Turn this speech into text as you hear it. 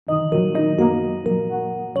My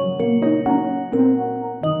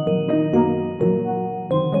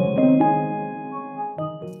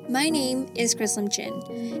name is Chrislam Chin,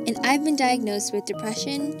 and I've been diagnosed with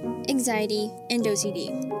depression, anxiety, and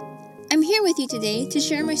OCD. I'm here with you today to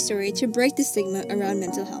share my story to break the stigma around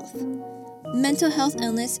mental health. Mental health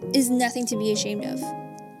illness is nothing to be ashamed of,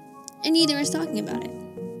 and neither is talking about it.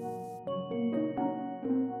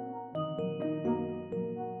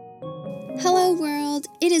 Hello world,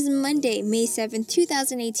 it is Monday, May 7th,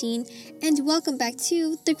 2018, and welcome back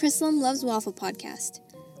to the Chrislam Loves Waffle podcast,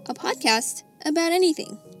 a podcast about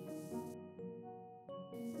anything.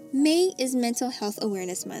 May is Mental Health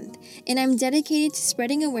Awareness Month, and I'm dedicated to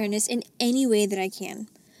spreading awareness in any way that I can.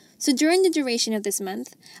 So during the duration of this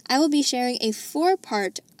month, I will be sharing a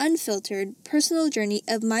 4-part, unfiltered, personal journey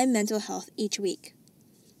of my mental health each week.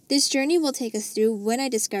 This journey will take us through when I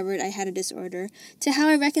discovered I had a disorder, to how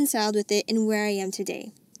I reconciled with it and where I am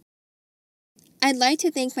today. I'd like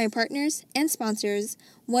to thank my partners and sponsors,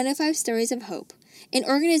 105 Stories of Hope, an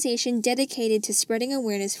organization dedicated to spreading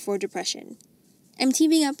awareness for depression. I'm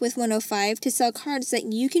teaming up with 105 to sell cards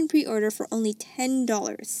that you can pre-order for only $10.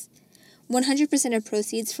 100% of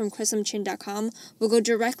proceeds from chrislamchin.com will go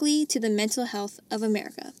directly to the mental health of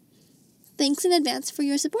America. Thanks in advance for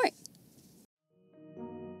your support.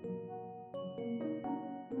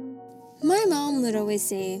 My mom would always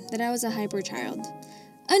say that I was a hyper child,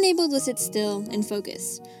 unable to sit still and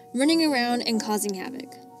focus, running around and causing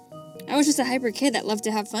havoc. I was just a hyper kid that loved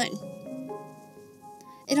to have fun.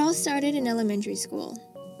 It all started in elementary school.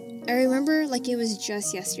 I remember like it was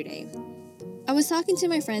just yesterday. I was talking to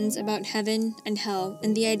my friends about heaven and hell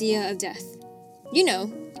and the idea of death. You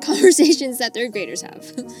know, conversations that third graders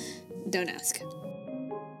have. Don't ask.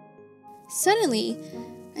 Suddenly,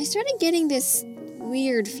 I started getting this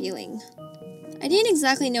weird feeling. I didn't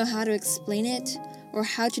exactly know how to explain it or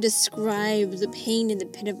how to describe the pain in the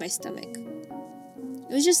pit of my stomach.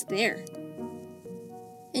 It was just there.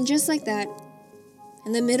 And just like that,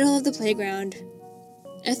 in the middle of the playground,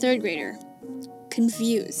 a third grader,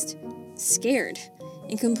 confused, scared,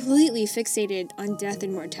 and completely fixated on death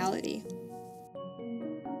and mortality.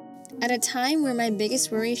 At a time where my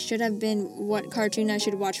biggest worry should have been what cartoon I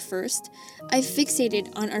should watch first, I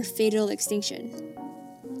fixated on our fatal extinction.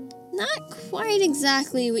 Not quite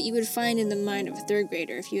exactly what you would find in the mind of a third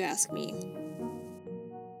grader, if you ask me.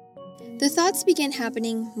 The thoughts began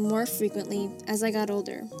happening more frequently as I got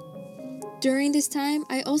older. During this time,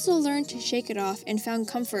 I also learned to shake it off and found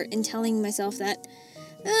comfort in telling myself that,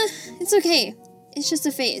 it's okay, it's just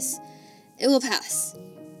a phase, it will pass.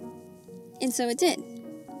 And so it did.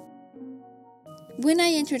 When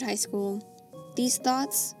I entered high school, these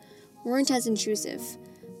thoughts weren't as intrusive,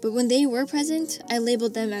 but when they were present, I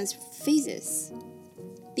labeled them as phases.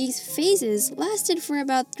 These phases lasted for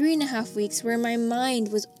about 3.5 weeks where my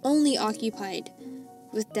mind was only occupied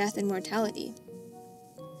with death and mortality.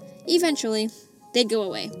 Eventually, they'd go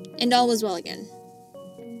away, and all was well again.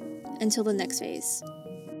 Until the next phase.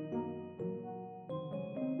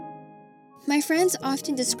 My friends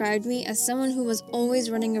often described me as someone who was always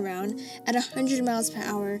running around at 100 miles per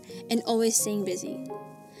hour and always staying busy.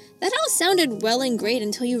 That all sounded well and great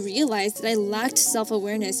until you realized that I lacked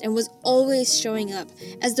self-awareness and was always showing up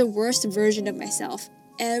as the worst version of myself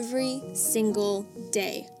every single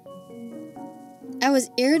day. I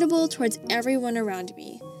was irritable towards everyone around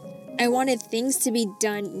me. I wanted things to be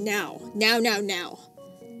done now.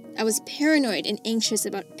 I was paranoid and anxious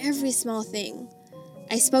about every small thing.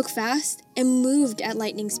 I spoke fast and moved at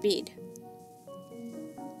lightning speed.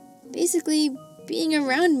 Basically, being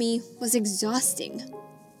around me was exhausting.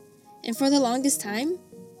 And for the longest time,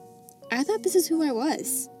 I thought this is who I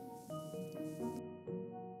was.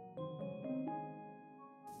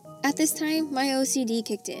 At this time, my OCD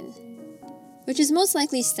kicked in, which is most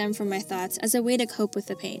likely stemmed from my thoughts as a way to cope with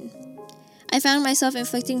the pain. I found myself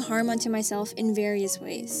inflicting harm onto myself in various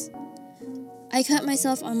ways. I cut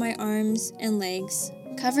myself on my arms and legs,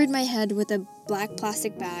 covered my head with a black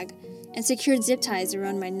plastic bag, and secured zip ties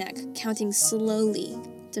around my neck, counting slowly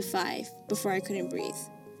to 5 before I couldn't breathe.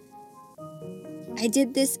 I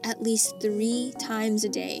did this at least 3 times a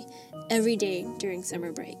day, every day during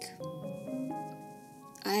summer break.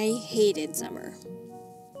 I hated summer.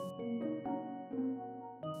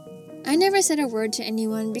 I never said a word to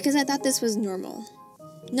anyone because I thought this was normal.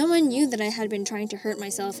 No one knew that I had been trying to hurt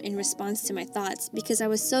myself in response to my thoughts because I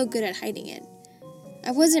was so good at hiding it.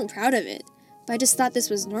 I wasn't proud of it, but I just thought this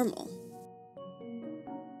was normal.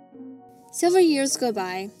 Several years go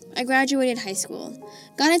by, I graduated high school,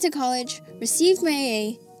 got into college, received my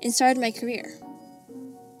AA, and started my career.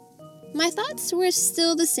 My thoughts were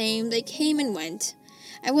still the same, they came and went.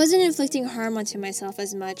 I wasn't inflicting harm onto myself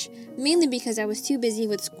as much, mainly because I was too busy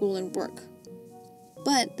with school and work.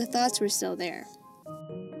 But the thoughts were still there.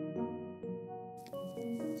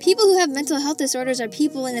 People who have mental health disorders are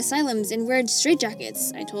people in asylums and wear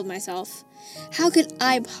straitjackets, I told myself. How could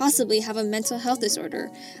I possibly have a mental health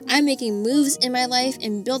disorder? I'm making moves in my life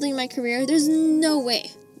and building my career. There's no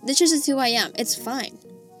way. This just is who I am. It's fine.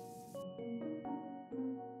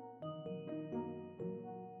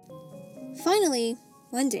 Finally,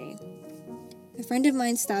 one day, a friend of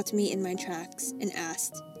mine stopped me in my tracks and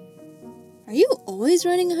asked, "Are you always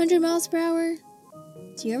running 100 miles per hour?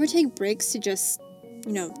 Do you ever take breaks to just,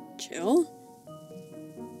 chill?"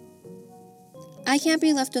 "I can't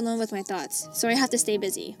be left alone with my thoughts, so I have to stay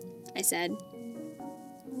busy," I said.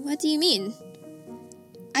 "What do you mean?"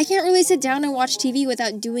 "I can't really sit down and watch TV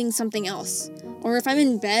without doing something else. Or if I'm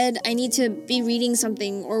in bed, I need to be reading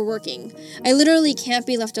something or working. I literally can't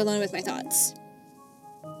be left alone with my thoughts."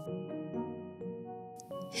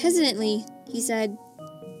 Hesitantly, he said,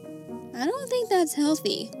 "I don't think that's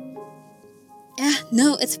healthy."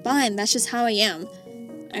 No, it's fine. That's just how I am,"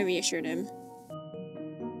 I reassured him.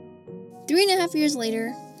 3.5 years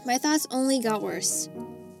later, my thoughts only got worse.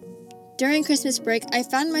 During Christmas break, I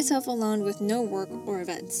found myself alone with no work or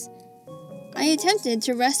events. I attempted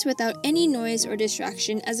to rest without any noise or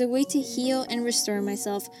distraction as a way to heal and restore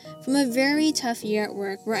myself from a very tough year at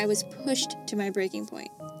work where I was pushed to my breaking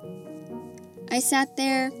point. I sat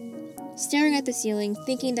there, staring at the ceiling,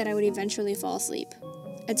 thinking that I would eventually fall asleep,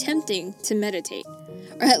 attempting to meditate,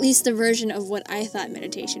 or at least the version of what I thought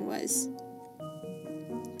meditation was.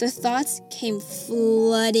 The thoughts came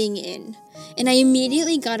flooding in, and I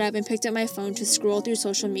immediately got up and picked up my phone to scroll through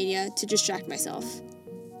social media to distract myself.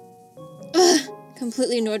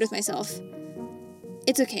 Completely annoyed with myself.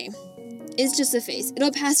 It's okay. It's just a phase.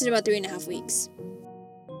 It'll pass in about 3.5 weeks.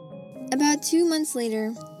 About 2 months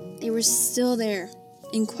later, they were still there,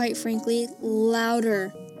 and quite frankly,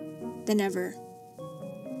 louder than ever.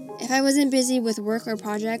 If I wasn't busy with work or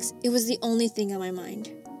projects, it was the only thing on my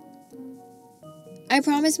mind. I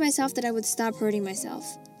promised myself that I would stop hurting myself,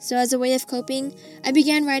 so as a way of coping, I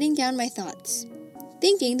began writing down my thoughts,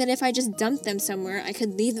 thinking that if I just dumped them somewhere, I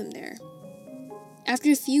could leave them there.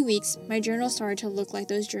 After a few weeks, my journal started to look like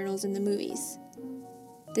those journals in the movies.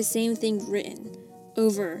 The same thing written,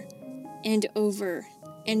 over and over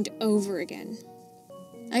and over again.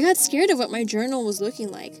 I got scared of what my journal was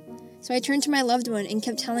looking like, so I turned to my loved one and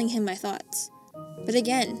kept telling him my thoughts. But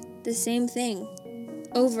again, the same thing,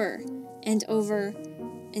 over and over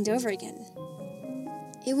and over again.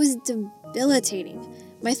 It was debilitating.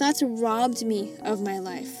 My thoughts robbed me of my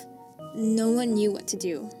life. No one knew what to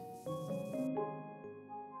do.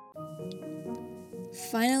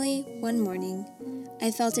 Finally, one morning,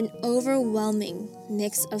 I felt an overwhelming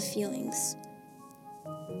mix of feelings.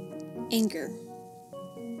 Anger,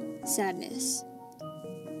 sadness,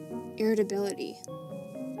 irritability,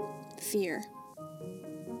 fear.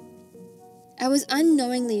 I was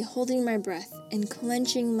unknowingly holding my breath and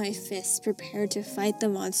clenching my fists, prepared to fight the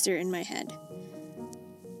monster in my head.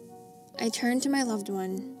 I turned to my loved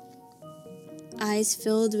one, eyes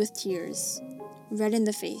filled with tears, red in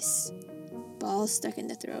the face, balls stuck in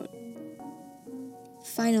the throat.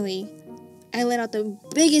 Finally, I let out the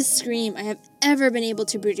biggest scream I have ever been able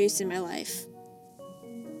to produce in my life.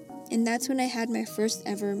 And that's when I had my first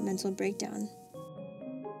ever mental breakdown.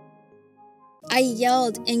 I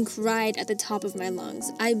yelled and cried at the top of my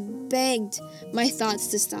lungs. I begged my thoughts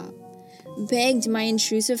to stop, begged my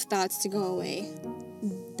intrusive thoughts to go away,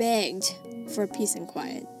 begged for peace and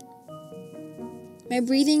quiet. My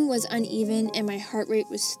breathing was uneven and my heart rate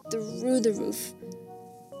was through the roof.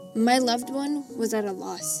 My loved one was at a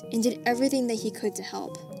loss and did everything that he could to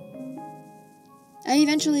help. I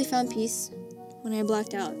eventually found peace when I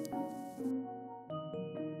blacked out.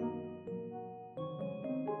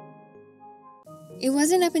 It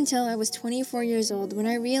wasn't up until I was 24 years old when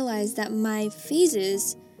I realized that my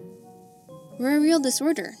phases were a real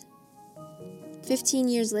disorder. 15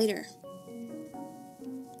 years later,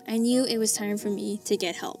 I knew it was time for me to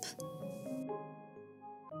get help.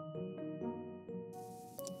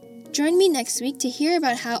 Join me next week to hear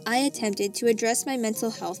about how I attempted to address my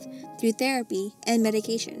mental health through therapy and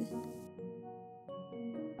medication.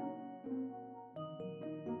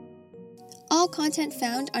 All content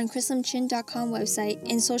found on chrislamchin.com website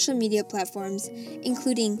and social media platforms,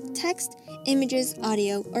 including text, images,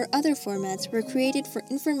 audio, or other formats, were created for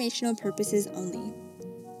informational purposes only.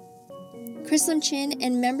 Chrislam Chin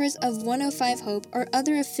and members of 105 Hope or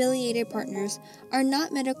other affiliated partners are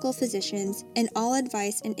not medical physicians, and all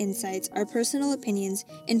advice and insights are personal opinions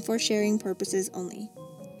and for sharing purposes only.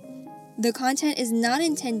 The content is not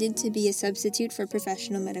intended to be a substitute for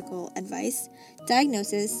professional medical advice,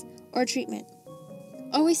 diagnosis, or treatment.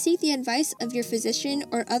 Always seek the advice of your physician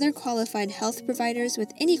or other qualified health providers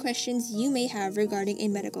with any questions you may have regarding a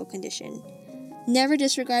medical condition. Never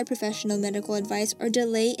disregard professional medical advice or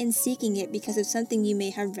delay in seeking it because of something you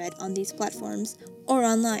may have read on these platforms or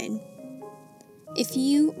online. If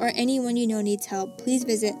you or anyone you know needs help, please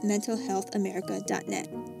visit mentalhealthamerica.net.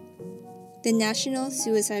 The National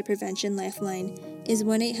Suicide Prevention Lifeline is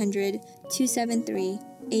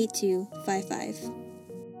 1-800-273-8255.